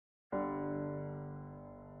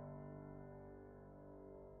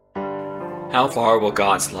How far will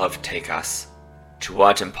God's love take us? To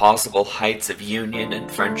what impossible heights of union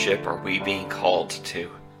and friendship are we being called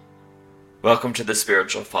to? Welcome to the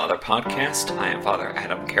Spiritual Father Podcast. I am Father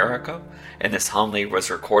Adam Carrico, and this homily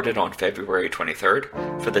was recorded on February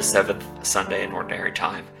 23rd for the 7th Sunday in Ordinary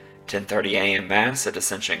Time, 10:30 a.m. Mass at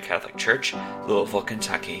Ascension Catholic Church, Louisville,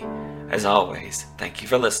 Kentucky. As always, thank you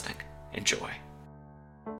for listening. Enjoy.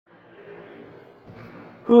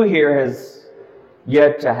 Who here has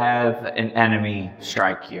yet to have an enemy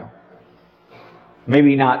strike you?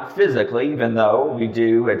 Maybe not physically, even though we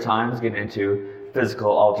do at times get into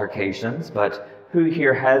physical altercations, but who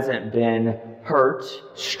here hasn't been hurt,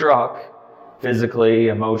 struck physically,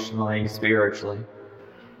 emotionally, spiritually,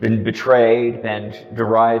 been betrayed, been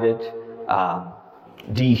derided,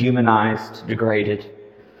 dehumanized, degraded?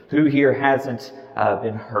 Who here hasn't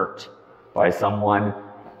been hurt by someone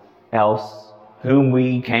else whom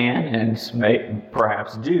we can and may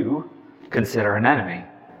perhaps do consider an enemy?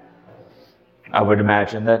 I would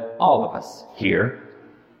imagine that all of us here,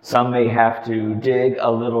 some may have to dig a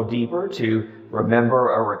little deeper to remember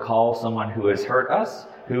or recall someone who has hurt us,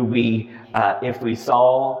 who we, if we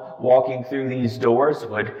saw walking through these doors,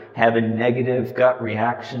 would have a negative gut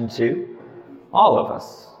reaction to. All of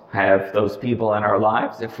us have those people in our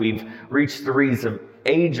lives. If we've reached the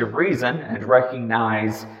age of reason and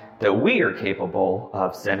recognize that we are capable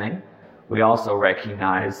of sinning, we also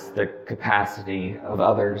recognize the capacity of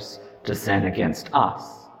others to sin against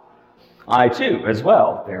us. I too, as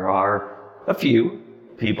well. There are a few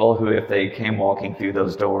people who, if they came walking through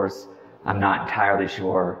those doors, I'm not entirely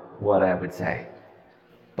sure what I would say.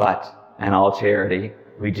 But in all charity,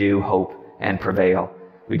 we do hope and prevail.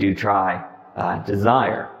 We do try,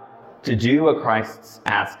 desire to do what Christ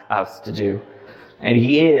asks us to do. And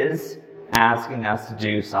He is asking us to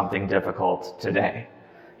do something difficult today.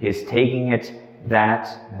 He is taking it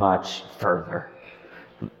that much further.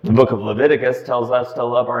 The book of Leviticus tells us to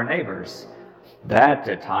love our neighbors. That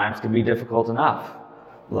at times can be difficult enough.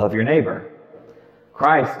 Love your neighbor.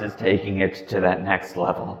 Christ is taking it to that next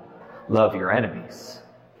level. Love your enemies.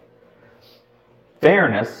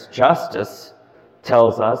 Fairness, justice,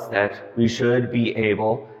 tells us that we should be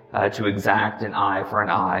able to exact an eye for an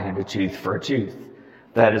eye and a tooth for a tooth.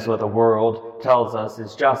 That is what the world tells us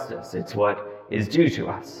is justice. It's what is due to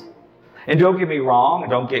us. And don't get me wrong,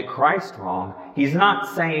 don't get Christ wrong. He's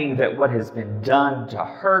not saying that what has been done to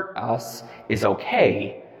hurt us is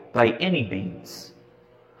okay by any means.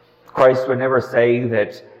 Christ would never say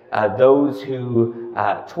that those who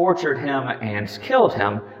tortured him and killed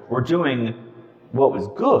him were doing what was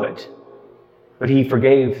good, but he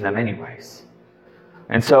forgave them anyways.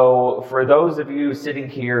 And so for those of you sitting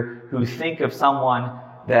here who think of someone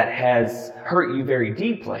that has hurt you very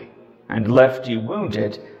deeply and left you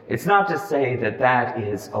wounded, it's not to say that that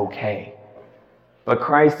is okay. But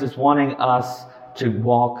Christ is wanting us to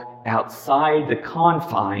walk outside the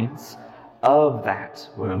confines of that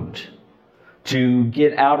wound, to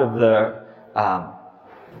get out of the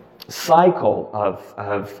cycle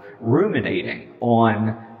of ruminating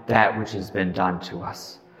on that which has been done to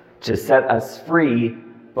us, to set us free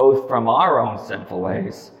both from our own sinful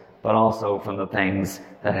ways, but also from the things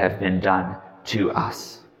that have been done to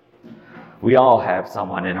us. We all have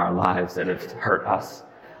someone in our lives that have hurt us.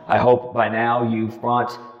 I hope by now you've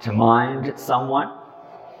brought to mind someone.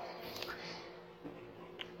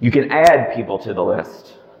 You can add people to the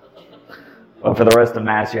list. But for the rest of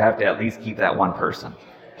Mass, you have to at least keep that one person.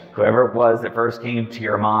 Whoever it was that first came to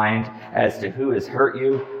your mind as to who has hurt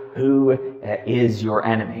you, who is your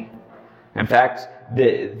enemy. In fact,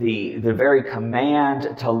 the very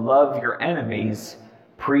command to love your enemies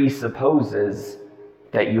presupposes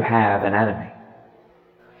that you have an enemy.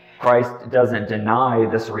 Christ doesn't deny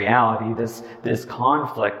this reality, this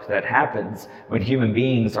conflict that happens when human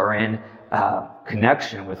beings are in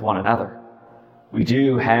connection with one another. We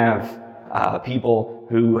do have people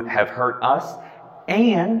who have hurt us,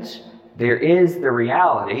 and there is the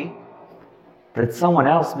reality that someone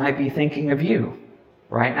else might be thinking of you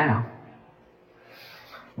right now.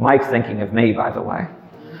 Mike's thinking of me, by the way.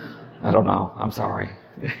 I don't know. I'm sorry.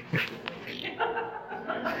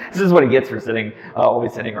 This is what he gets for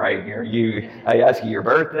always sitting right here. I ask you your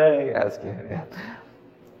birthday,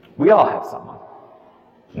 We all have someone.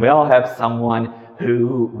 We all have someone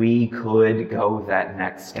who we could go that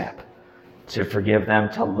next step, to forgive them,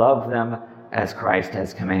 to love them as Christ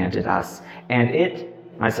has commanded us. And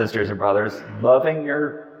my sisters and brothers, loving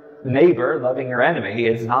your neighbor, loving your enemy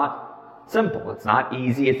is not simple. It's not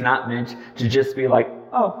easy. It's not meant to just be like,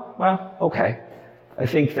 oh, well, okay. I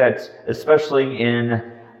think that especially in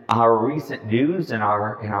our recent news in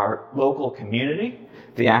our local community,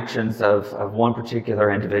 the actions of one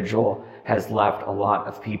particular individual has left a lot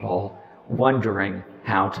of people wondering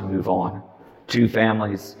how to move on. 2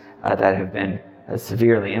 families that have been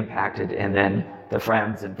severely impacted, and then the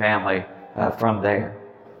friends and family from there.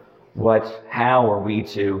 How are we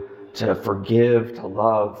to forgive, to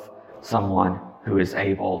love someone who is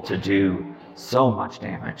able to do so much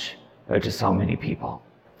damage to so many people?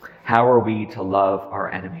 How are we to love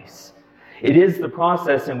our enemies? It is the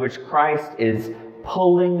process in which Christ is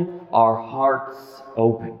pulling our hearts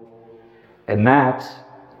open. And that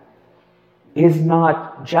is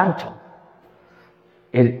not gentle.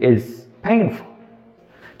 It is painful.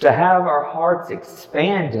 To have our hearts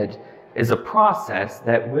expanded is a process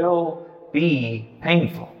that will be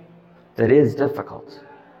painful, that is difficult.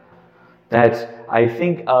 That I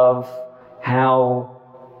think of how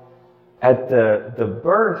at the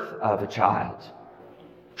birth of a child,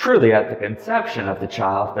 truly at the conception of the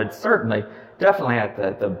child, but definitely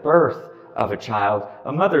at the birth of a child,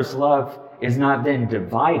 a mother's love is not then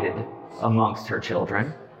divided amongst her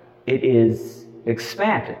children. It is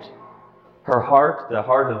expanded. Her heart, the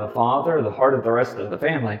heart of the father, the heart of the rest of the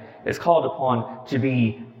family, is called upon to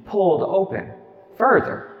be pulled open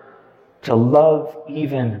further, to love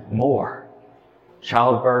even more.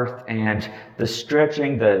 Childbirth and the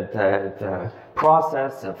stretching, the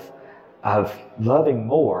process of loving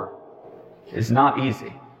more is not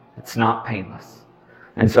easy. It's not painless.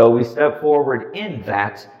 And so we step forward in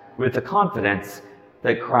that with the confidence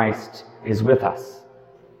that Christ is with us.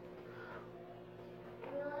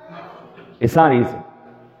 It's not easy.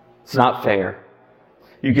 It's not fair.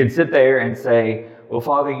 You can sit there and say, well,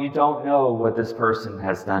 Father, you don't know what this person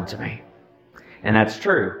has done to me. And that's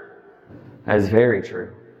true. That is very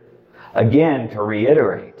true. Again, to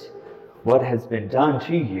reiterate, what has been done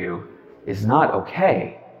to you is not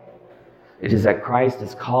okay. It is that Christ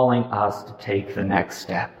is calling us to take the next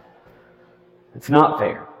step. It's not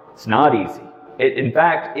fair. It's not easy. It, in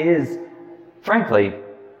fact, is, frankly,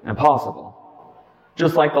 impossible.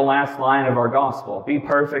 Just like the last line of our gospel, be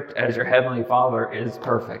perfect as your heavenly Father is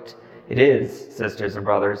perfect. It is, sisters and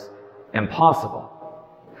brothers, impossible.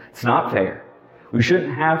 It's not fair. We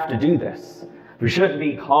shouldn't have to do this. We shouldn't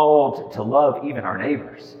be called to love even our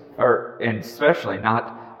neighbors, and especially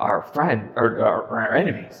not our friend or our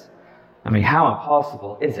enemies. I mean, how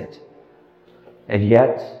impossible is it? And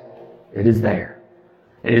yet, it is there.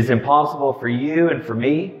 It is impossible for you and for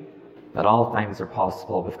me, but all things are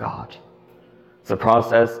possible with God. It's a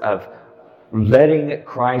process of letting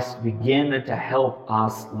Christ begin to help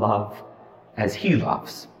us love as He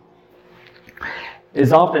loves. It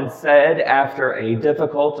is often said after a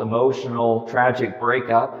difficult, emotional, tragic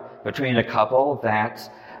breakup between a couple that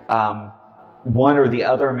one or the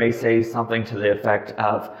other may say something to the effect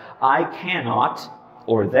of, I cannot,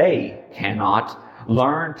 or they cannot,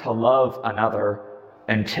 learn to love another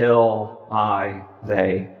until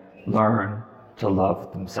they learn to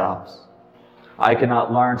love themselves. I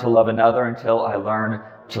cannot learn to love another until I learn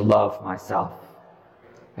to love myself.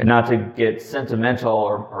 And not to get sentimental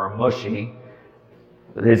or mushy,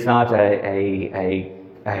 it's not a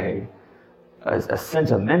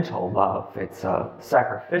sentimental love. It's a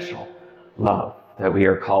sacrificial love that we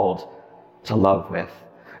are called to love with.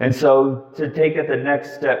 And so to take it the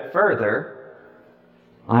next step further,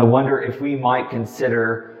 I wonder if we might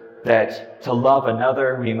consider that to love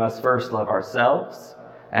another, we must first love ourselves.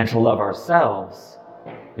 And to love ourselves,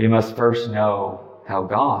 we must first know how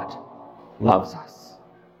God loves us.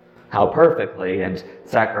 How perfectly and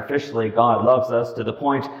sacrificially God loves us to the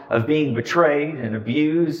point of being betrayed and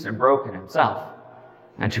abused and broken Himself,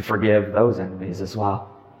 and to forgive those enemies as well.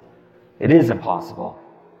 It is impossible,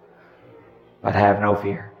 but have no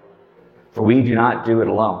fear, for we do not do it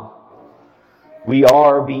alone. We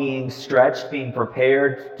are being stretched, being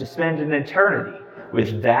prepared to spend an eternity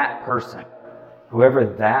with that person, whoever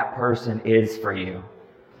that person is for you.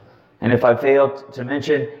 And if I failed to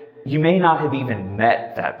mention, you may not have even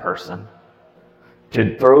met that person.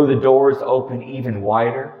 To throw the doors open even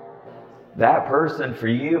wider, that person for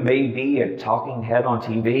you may be a talking head on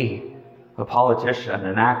TV, a politician,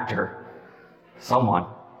 an actor, someone,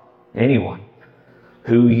 anyone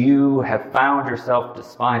who you have found yourself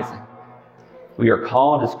despising. We are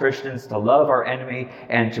called as Christians to love our enemy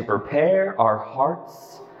and to prepare our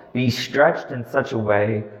hearts, be stretched in such a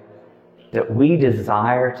way that we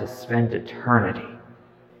desire to spend eternity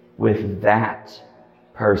with that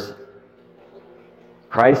person.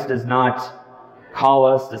 Christ does not call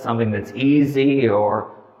us to something that's easy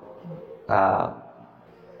or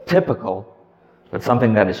typical, but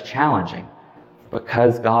something that is challenging,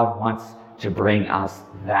 because God wants to bring us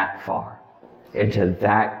that far, into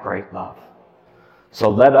that great love. So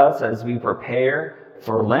let us, as we prepare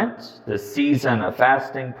for Lent, the season of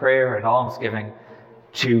fasting, prayer, and almsgiving,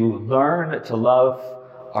 to learn to love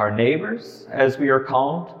our neighbors as we are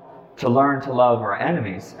called, to learn to love our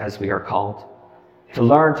enemies as we are called, to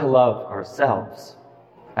learn to love ourselves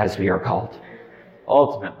as we are called,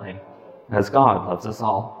 ultimately, as God loves us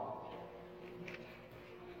all.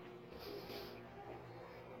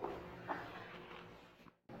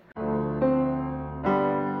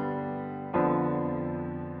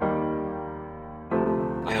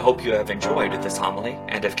 I hope you have enjoyed this homily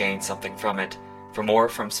and have gained something from it. For more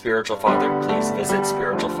from Spiritual Father, please visit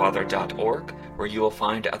spiritualfather.org, where you will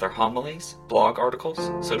find other homilies, blog articles,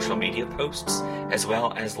 social media posts, as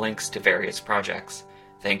well as links to various projects.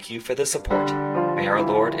 Thank you for the support. May our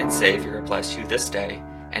Lord and Savior bless you this day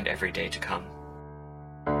and every day to come.